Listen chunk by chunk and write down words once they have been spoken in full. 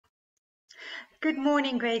Good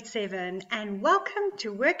morning, Grade 7, and welcome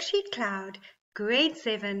to WorksheetCloud, Grade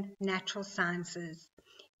 7 Natural Sciences.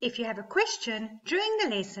 If you have a question during the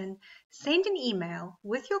lesson, send an email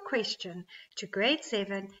with your question to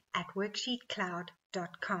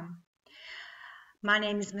grade7@worksheetcloud.com. My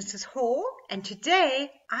name is Mrs. Hall, and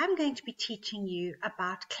today I'm going to be teaching you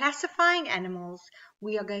about classifying animals.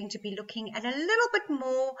 We are going to be looking at a little bit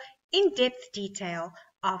more in-depth detail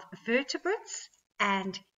of vertebrates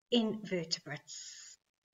and invertebrates.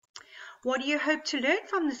 What do you hope to learn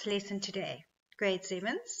from this lesson today, Grade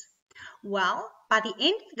 7s? Well, by the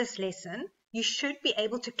end of this lesson, you should be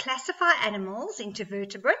able to classify animals into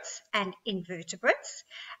vertebrates and invertebrates,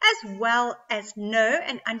 as well as know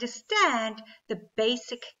and understand the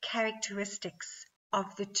basic characteristics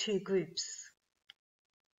of the two groups.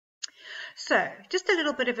 So, just a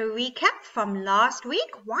little bit of a recap from last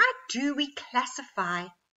week. Why do we classify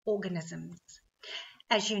organisms?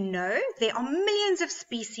 As you know, there are millions of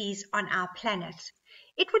species on our planet.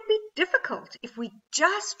 It would be difficult if we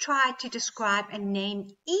just tried to describe and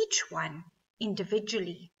name each one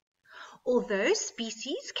individually. Although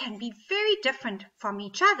species can be very different from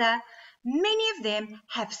each other, many of them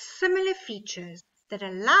have similar features that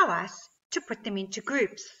allow us to put them into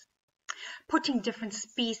groups. Putting different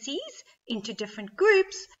species into different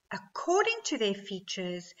groups according to their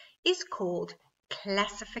features is called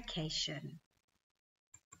classification.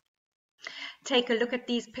 Take a look at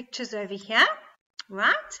these pictures over here,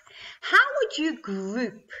 right? How would you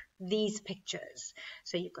group these pictures?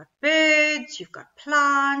 So you've got birds, you've got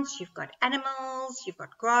plants, you've got animals, you've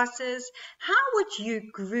got grasses. How would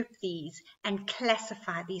you group these and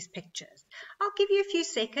classify these pictures? I'll give you a few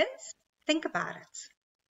seconds. Think about it.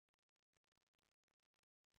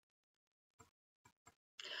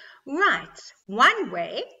 Right, one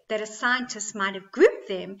way that a scientist might have grouped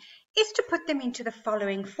them is to put them into the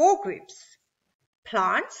following four groups: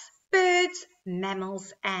 plants, birds,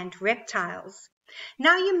 mammals, and reptiles.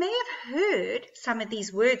 Now, you may have heard some of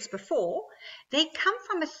these words before. They come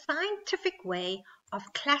from a scientific way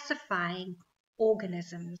of classifying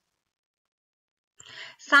organisms.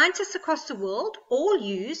 Scientists across the world all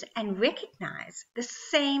use and recognize the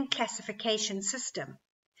same classification system.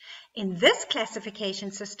 In this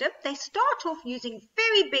classification system, they start off using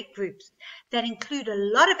very big groups that include a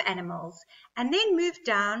lot of animals and then move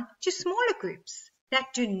down to smaller groups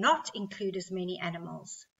that do not include as many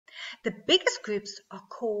animals. The biggest groups are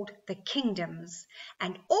called the kingdoms,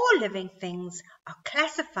 and all living things are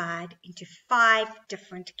classified into 5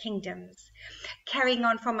 different kingdoms. Carrying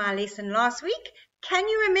on from our lesson last week, can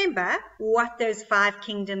you remember what those 5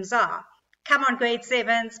 kingdoms are? Come on, Grade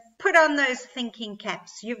 7s, put on those thinking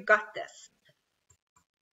caps. You've got this.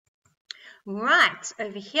 Right,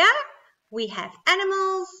 over here we have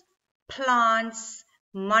animals, plants,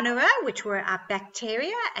 Monera, which were our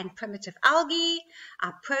bacteria and primitive algae,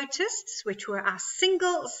 our protists, which were our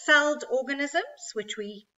single-celled organisms, which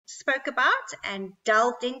we spoke about and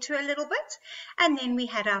delved into a little bit, and then we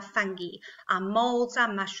had our fungi, our molds,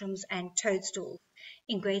 our mushrooms, and toadstools.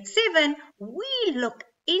 In Grade 7, we look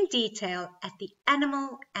in detail at the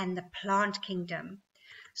animal and the plant kingdom.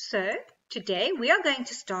 So today we are going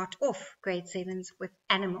to start off, Grade 7s, with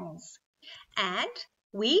animals. And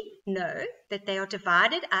we know that they are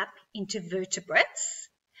divided up into vertebrates.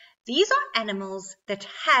 These are animals that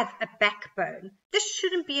have a backbone. This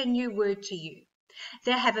shouldn't be a new word to you.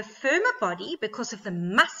 They have a firmer body because of the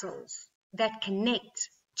muscles that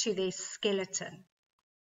connect to their skeleton.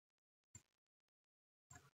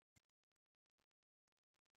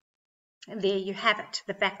 And there you have it,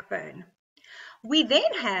 the backbone. We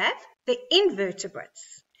then have the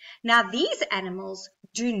invertebrates. Now, these animals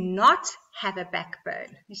do not have a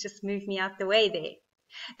backbone. Let's just move me out the way there.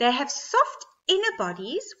 They have soft inner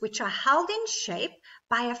bodies which are held in shape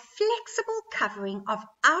by a flexible covering of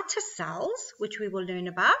outer cells, which we will learn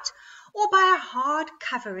about, or by a hard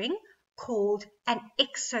covering called an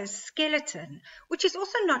exoskeleton, which is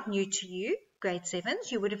also not new to you, Grade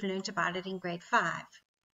 7s. You would have learned about it in Grade 5.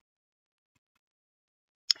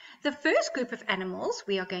 The first group of animals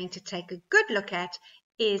we are going to take a good look at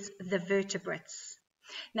is the vertebrates.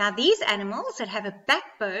 Now, these animals that have a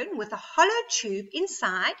backbone with a hollow tube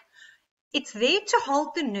inside, it's there to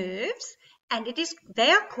hold the nerves, and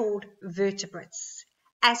they are called vertebrates.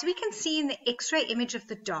 As we can see in the X-ray image of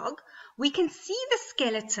the dog, we can see the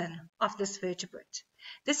skeleton of this vertebrate.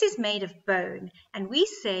 This is made of bone, and we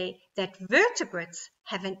say that vertebrates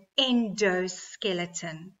have an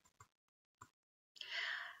endoskeleton.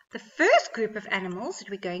 The first group of animals that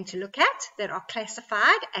we're going to look at that are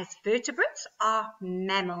classified as vertebrates are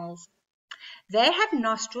mammals. They have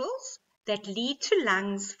nostrils, that lead to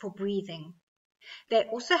lungs for breathing. They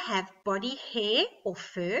also have body hair or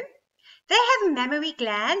fur. They have mammary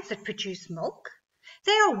glands that produce milk.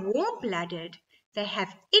 They are warm-blooded. They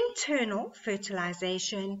have internal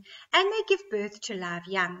fertilization, and they give birth to live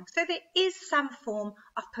young. So there is some form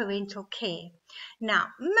of parental care. Now,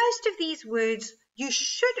 most of these words you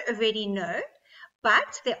should already know,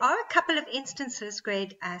 but there are a couple of instances,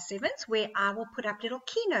 grade 7s, where I will put up little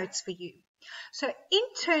keynotes for you. So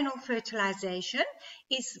internal fertilization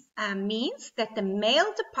means that the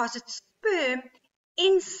male deposits sperm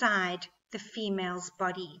inside the female's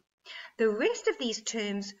body. The rest of these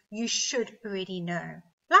terms you should already know.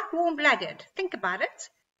 Like warm-blooded, think about it.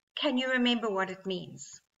 Can you remember what it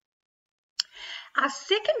means? Our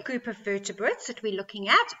second group of vertebrates that we're looking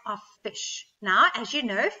at are fish. Now, as you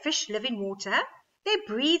know, fish live in water. They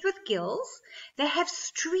breathe with gills. They have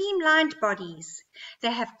streamlined bodies.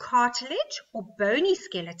 They have cartilage or bony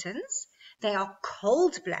skeletons. They are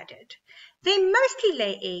cold-blooded. They mostly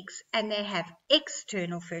lay eggs, and they have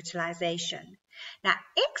external fertilization. Now,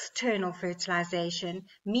 external fertilization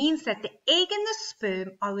means that the egg and the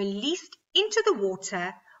sperm are released into the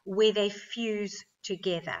water where they fuse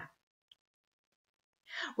together.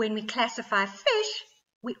 When we classify fish,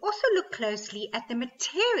 we also look closely at the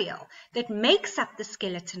material that makes up the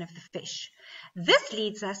skeleton of the fish. This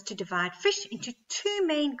leads us to divide fish into two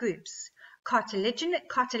main groups: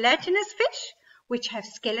 cartilaginous fish, which have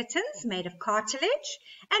skeletons made of cartilage,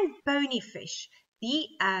 and bony fish.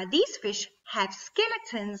 These fish have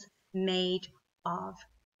skeletons made of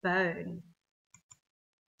bone.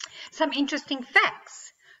 Some interesting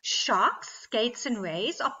facts. Sharks, skates, and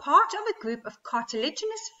rays are part of a group of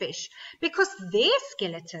cartilaginous fish because their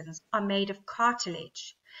skeletons are made of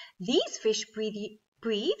cartilage. These fish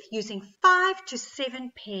breathe using 5 to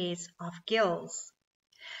 7 pairs of gills.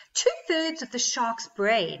 2/3 of the shark's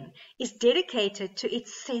brain is dedicated to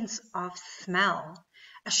its sense of smell.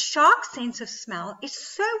 A shark's sense of smell is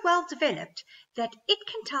so well developed that it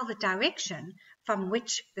can tell the direction from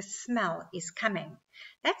which the smell is coming.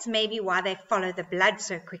 That's maybe why they follow the blood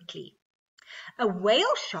so quickly. A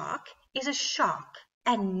whale shark is a shark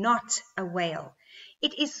and not a whale.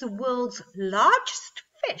 It is the world's largest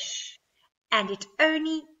fish, and it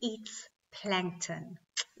only eats plankton.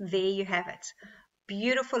 There you have it.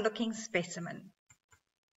 Beautiful looking specimen.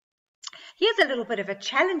 Here's a little bit of a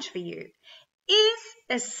challenge for you. Is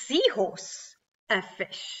a seahorse a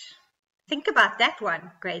fish? Think about that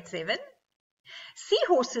one, grade 7.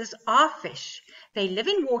 Seahorses are fish. They live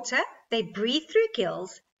in water, they breathe through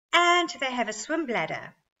gills, and they have a swim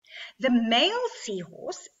bladder. The male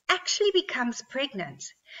seahorse actually becomes pregnant.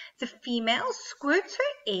 The female squirts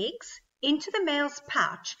her eggs into the male's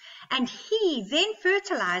pouch, and he then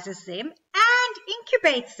fertilizes them and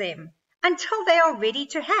incubates them until they are ready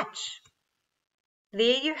to hatch.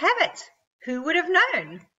 There you have it. Who would have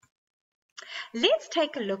known? Let's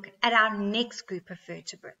take a look at our next group of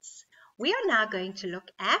vertebrates. We are now going to look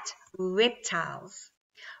at reptiles.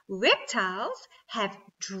 Reptiles have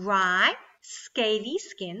dry, scaly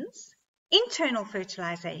skins, internal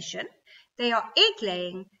fertilization, they are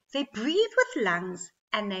egg-laying, they breathe with lungs,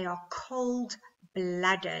 and they are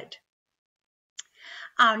cold-blooded.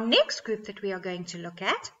 Our next group that we are going to look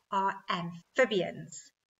at are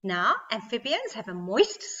amphibians. Now, amphibians have a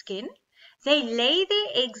moist skin. They lay their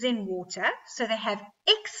eggs in water, so they have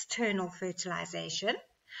external fertilization.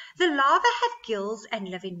 The larvae have gills and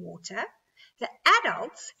live in water. The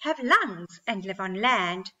adults have lungs and live on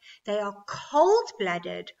land. They are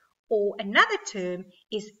cold-blooded, or another term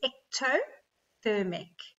is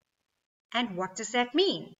ectothermic. And what does that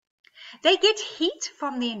mean? They get heat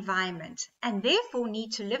from the environment and therefore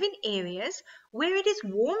need to live in areas where it is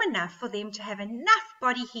warm enough for them to have enough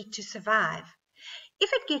body heat to survive.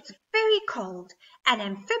 If it gets very cold, an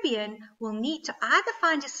amphibian will need to either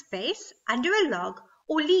find a space under a log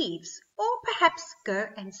or leaves, or perhaps go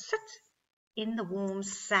and sit in the warm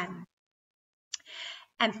sun.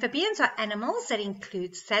 Amphibians are animals that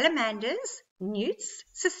include salamanders, newts,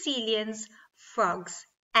 caecilians, frogs,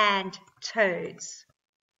 and toads.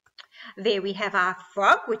 There we have our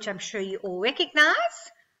frog, which I'm sure you all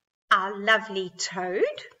recognize, our lovely toad.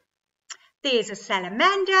 There's a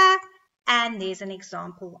salamander, and there's an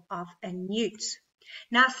example of a newt.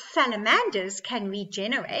 Now, salamanders can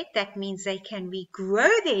regenerate. That means they can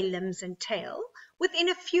regrow their limbs and tail within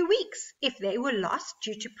a few weeks if they were lost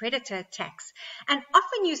due to predator attacks. And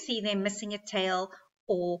often you see them missing a tail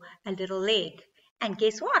or a little leg. And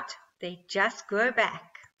guess what? They just grow back.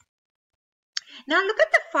 Now look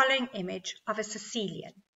at the following image of a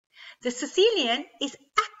caecilian. The caecilian is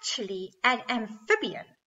actually an amphibian.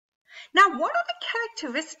 Now, what are the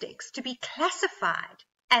characteristics to be classified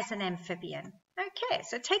as an amphibian? Okay,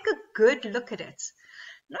 so take a good look at it.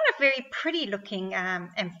 Not a very pretty looking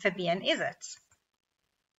amphibian, is it?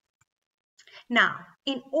 Now,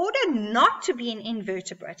 in order not to be an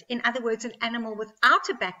invertebrate, in other words, an animal without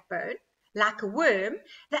a backbone, like a worm,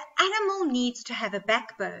 the animal needs to have a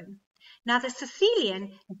backbone. Now, the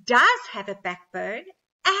caecilian does have a backbone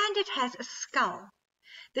and it has a skull.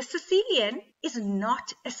 The caecilian is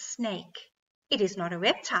not a snake. It is not a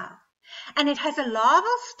reptile. And it has a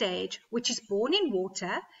larval stage which is born in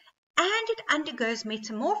water, and it undergoes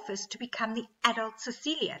metamorphosis to become the adult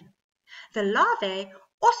caecilian. The larvae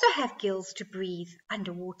also have gills to breathe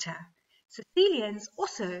underwater. Caecilians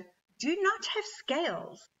also do not have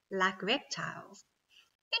scales like reptiles.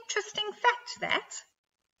 Interesting fact that.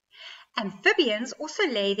 Amphibians also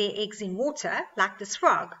lay their eggs in water, like this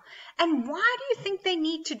frog. And why do you think they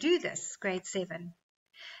need to do this, grade 7?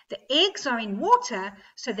 The eggs are in water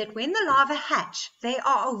so that when the larvae hatch, they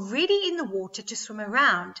are already in the water to swim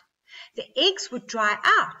around. The eggs would dry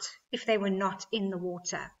out if they were not in the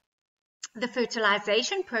water. The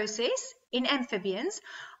fertilization process in amphibians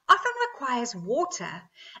often requires water,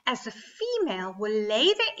 as the female will lay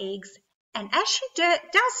the eggs, and as she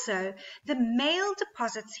does so, the male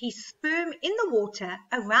deposits his sperm in the water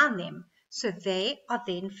around them, so they are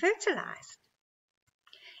then fertilized.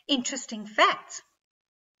 Interesting fact.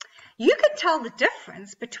 You can tell the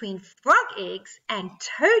difference between frog eggs and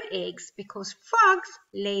toad eggs because frogs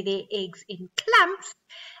lay their eggs in clumps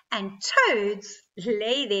and toads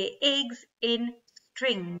lay their eggs in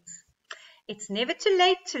strings. It's never too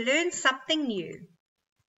late to learn something new.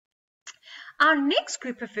 Our next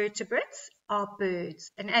group of vertebrates are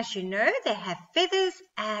birds, and as you know, they have feathers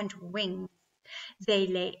and wings. They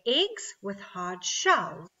lay eggs with hard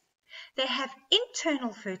shells. They have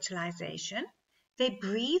internal fertilization. They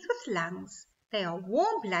breathe with lungs. They are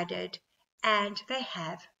warm-blooded, and they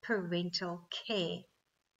have parental care.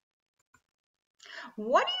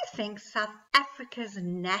 What do you think South Africa's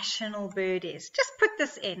national bird is? Just put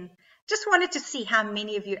this in. Just wanted to see how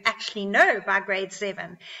many of you actually know by grade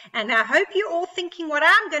 7. And I hope you're all thinking what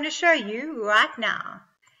I'm going to show you right now.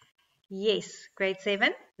 Yes, grade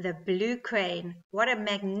 7, the blue crane. What a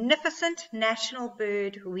magnificent national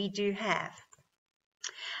bird we do have.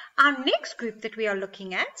 Our next group that we are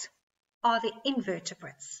looking at are the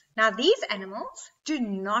invertebrates. Now, these animals do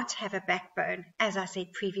not have a backbone, as I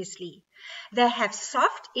said previously. They have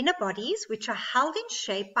soft inner bodies which are held in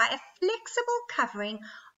shape by a flexible covering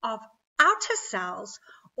of outer cells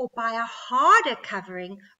or by a harder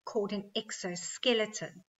covering called an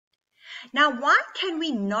exoskeleton. Now, why can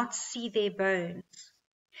we not see their bones?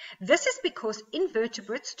 This is because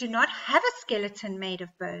invertebrates do not have a skeleton made of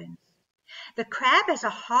bones. The crab has a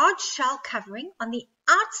hard shell covering on the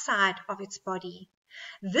outside of its body.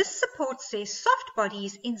 This supports their soft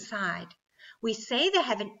bodies inside. We say they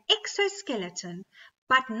have an exoskeleton,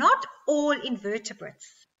 but not all invertebrates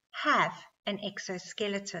have an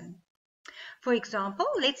exoskeleton. For example,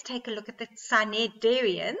 let's take a look at the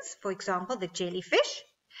cnidarians, for example, the jellyfish.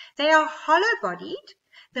 They are hollow-bodied.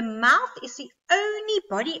 The mouth is the only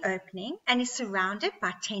body opening and is surrounded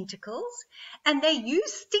by tentacles, and they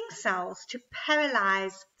use sting cells to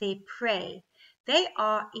paralyze their prey. They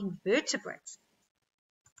are invertebrates.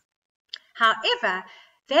 However,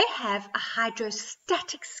 they have a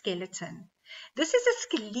hydrostatic skeleton. This is a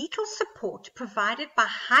skeletal support provided by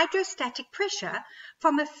hydrostatic pressure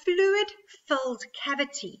from a fluid-filled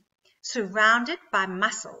cavity surrounded by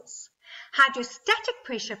muscles. Hydrostatic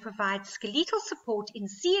pressure provides skeletal support in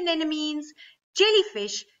sea anemones,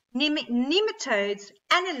 jellyfish, nematodes,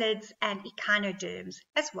 annelids, and echinoderms,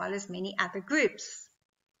 as well as many other groups.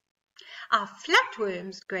 Our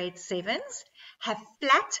flatworms, grade 7s, have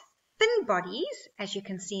flat, thin bodies, as you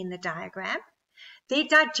can see in the diagram. Their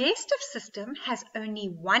digestive system has only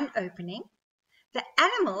one opening. The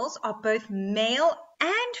animals are both male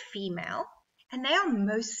and female, and they are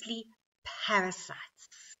mostly parasites.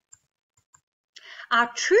 Our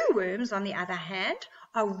true worms, on the other hand,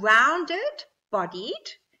 are rounded, bodied,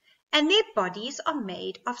 and their bodies are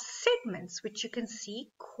made of segments, which you can see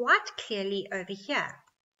quite clearly over here.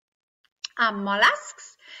 Our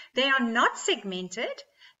mollusks, they are not segmented.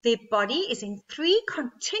 Their body is in 3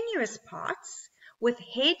 continuous parts with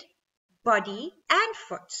head, body, and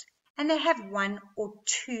foot, and they have 1 or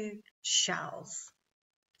 2 shells.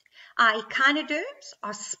 Our echinoderms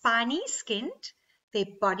are spiny skinned. Their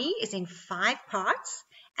body is in 5 parts,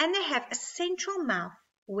 and they have a central mouth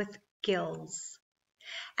with gills.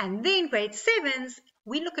 And then grade 7s,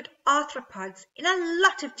 we look at arthropods in a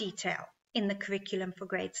lot of detail in the curriculum for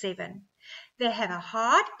grade 7. They have a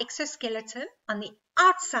hard exoskeleton on the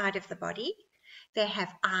outside of the body. They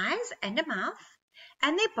have eyes and a mouth,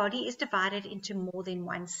 and their body is divided into more than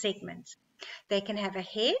one segment. They can have a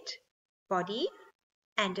head, body,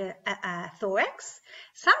 and a thorax.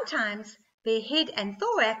 Sometimes their head and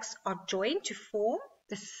thorax are joined to form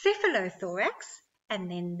the cephalothorax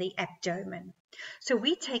and then the abdomen. So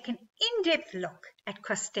we take an in-depth look at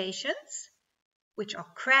crustaceans, which are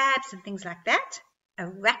crabs and things like that.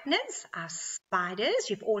 Arachnids are spiders.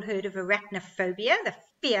 You've all heard of arachnophobia, the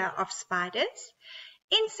fear of spiders.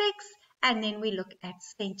 Insects, and then we look at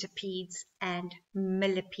centipedes and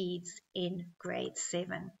millipedes in grade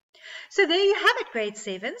 7. So there you have it, grade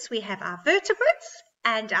 7s. We have our vertebrates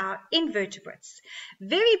and our invertebrates.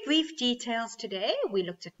 Very brief details today. We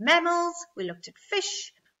looked at mammals, we looked at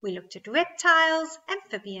fish, we looked at reptiles,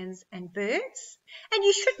 amphibians, and birds. And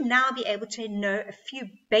you should now be able to know a few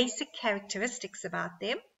basic characteristics about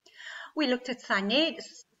them. We looked at cnidarians,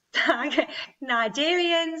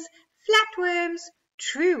 flatworms,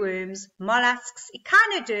 true worms, mollusks,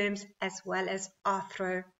 echinoderms, as well as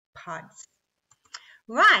arthropods.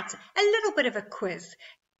 Right, a little bit of a quiz.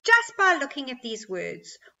 Just by looking at these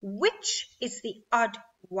words, which is the odd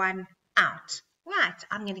one out? Right,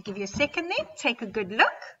 I'm going to give you a second there. Take a good look.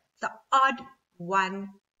 The odd one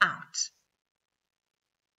out.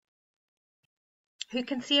 Who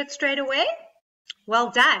can see it straight away? Well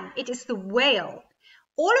done. It is the whale.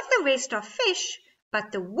 All of the rest are fish,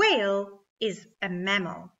 but the whale is a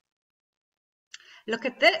mammal. Look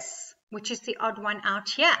at this, which is the odd one out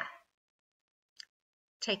here.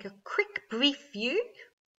 Take a quick brief view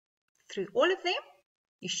through all of them.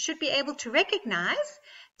 You should be able to recognize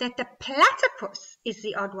that the platypus is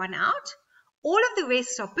the odd one out. All of the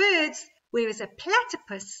rest are birds, whereas a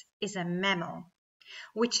platypus is a mammal,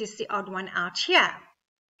 which is the odd one out here.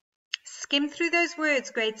 Skim through those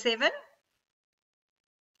words, grade 7.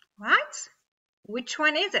 Right? Which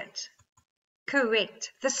one is it?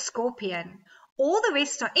 Correct, the scorpion. All the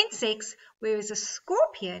rest are insects, whereas a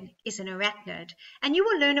scorpion is an arachnid. And you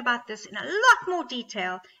will learn about this in a lot more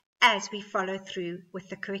detail as we follow through with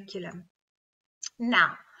the curriculum.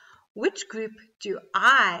 Now, which group do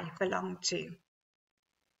I belong to?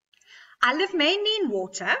 I live mainly in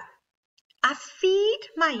water. I feed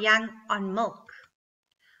my young on milk.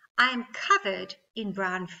 I am covered in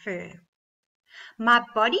brown fur. My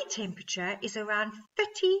body temperature is around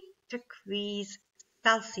 30 degrees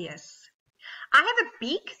Celsius. I have a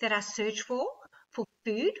beak that I search for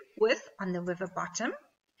food with on the river bottom.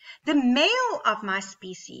 The male of my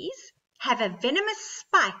species have a venomous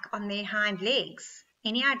spike on their hind legs.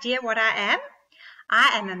 Any idea what I am?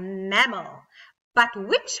 I am a mammal. But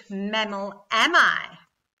which mammal am I?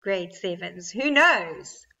 Grade 7s, who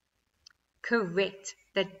knows? Correct,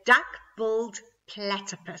 the duck-billed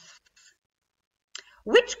platypus.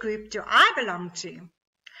 Which group do I belong to?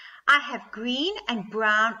 I have green and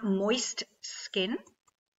brown moist skin.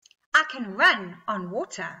 I can run on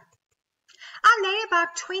water. I lay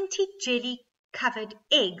about 20 jelly-covered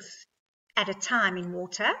eggs at a time in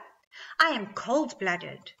water. I am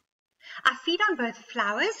cold-blooded. I feed on both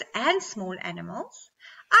flowers and small animals.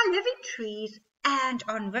 I live in trees and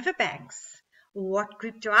on riverbanks. What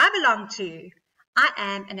group do I belong to? I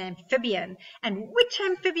am an amphibian. And which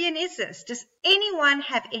amphibian is this? Does anyone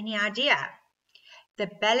have any idea? The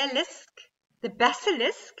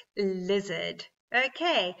basilisk lizard.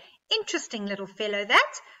 Okay, interesting little fellow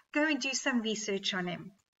that. Go and do some research on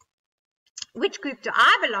him. Which group do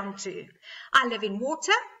I belong to? I live in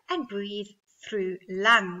water and breathe through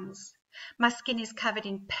lungs. My skin is covered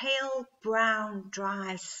in pale brown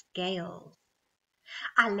dry scales.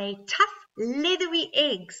 I lay tough leathery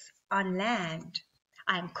eggs on land.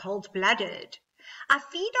 I am cold-blooded. I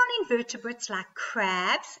feed on invertebrates like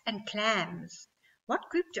crabs and clams. What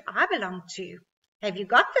group do I belong to? Have you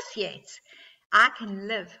got this yet? I can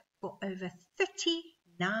live for over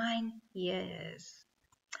 39 years.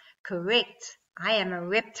 Correct. I am a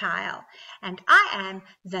reptile, and I am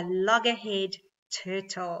the loggerhead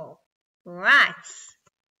turtle. Right.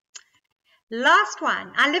 Last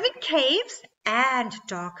one. I live in caves and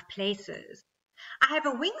dark places. I have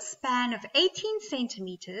a wingspan of 18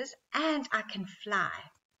 centimeters and I can fly.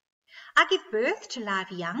 I give birth to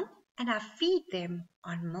live young and I feed them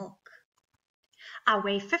on milk. I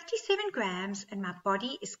weigh 57 grams and my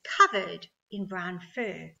body is covered in brown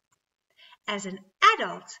fur. As an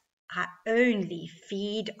adult, I only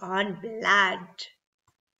feed on blood.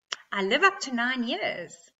 I live up to 9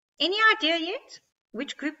 years. Any idea yet?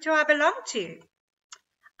 Which group do I belong to?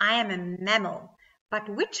 I am a mammal, but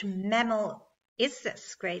which mammal is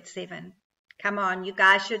this, grade 7? Come on, you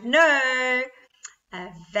guys should know. a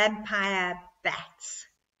vampire bat.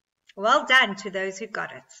 Well done to those who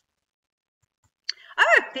got it.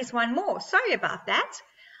 Oh, there's one more. Sorry about that.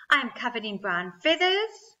 I'm covered in brown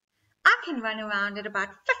feathers. I can run around at about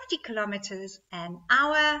 50 kilometers an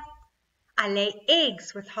hour. I lay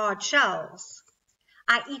eggs with hard shells.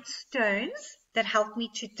 I eat stones that help me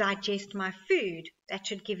to digest my food. That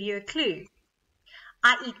should give you a clue.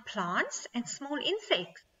 I eat plants and small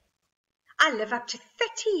insects. I live up to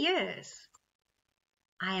 30 years.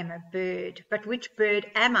 I am a bird, but which bird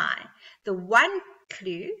am I? The one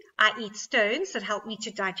clue, I eat stones that help me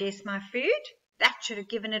to digest my food. That should have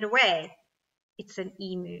given it away. It's an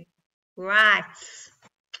emu. Right.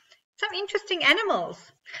 Some interesting animals.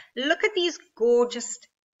 Look at these gorgeous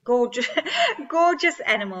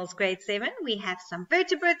animals, grade 7. We have some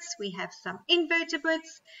vertebrates, we have some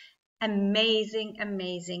invertebrates. Amazing,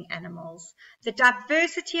 amazing animals. The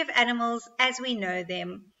diversity of animals as we know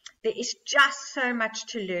them. There is just so much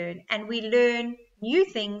to learn, and we learn new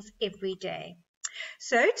things every day.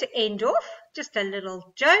 So to end off, just a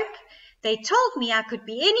little joke. They told me I could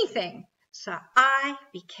be anything, so I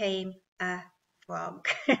became a frog.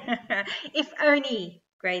 If only,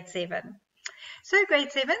 grade 7. So grade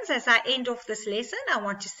 7s, as I end off this lesson, I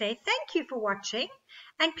want to say thank you for watching.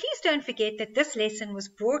 And please don't forget that this lesson was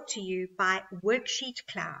brought to you by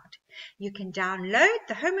WorksheetCloud. You can download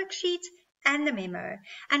the homework sheet and the memo.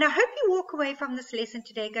 And I hope you walk away from this lesson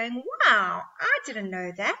today going, wow, I didn't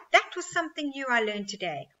know that. That was something new I learned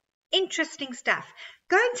today. Interesting stuff.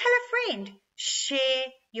 Go and tell a friend. Share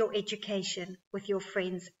your education with your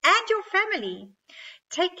friends and your family.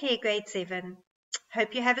 Take care, grade 7.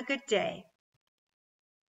 Hope you have a good day.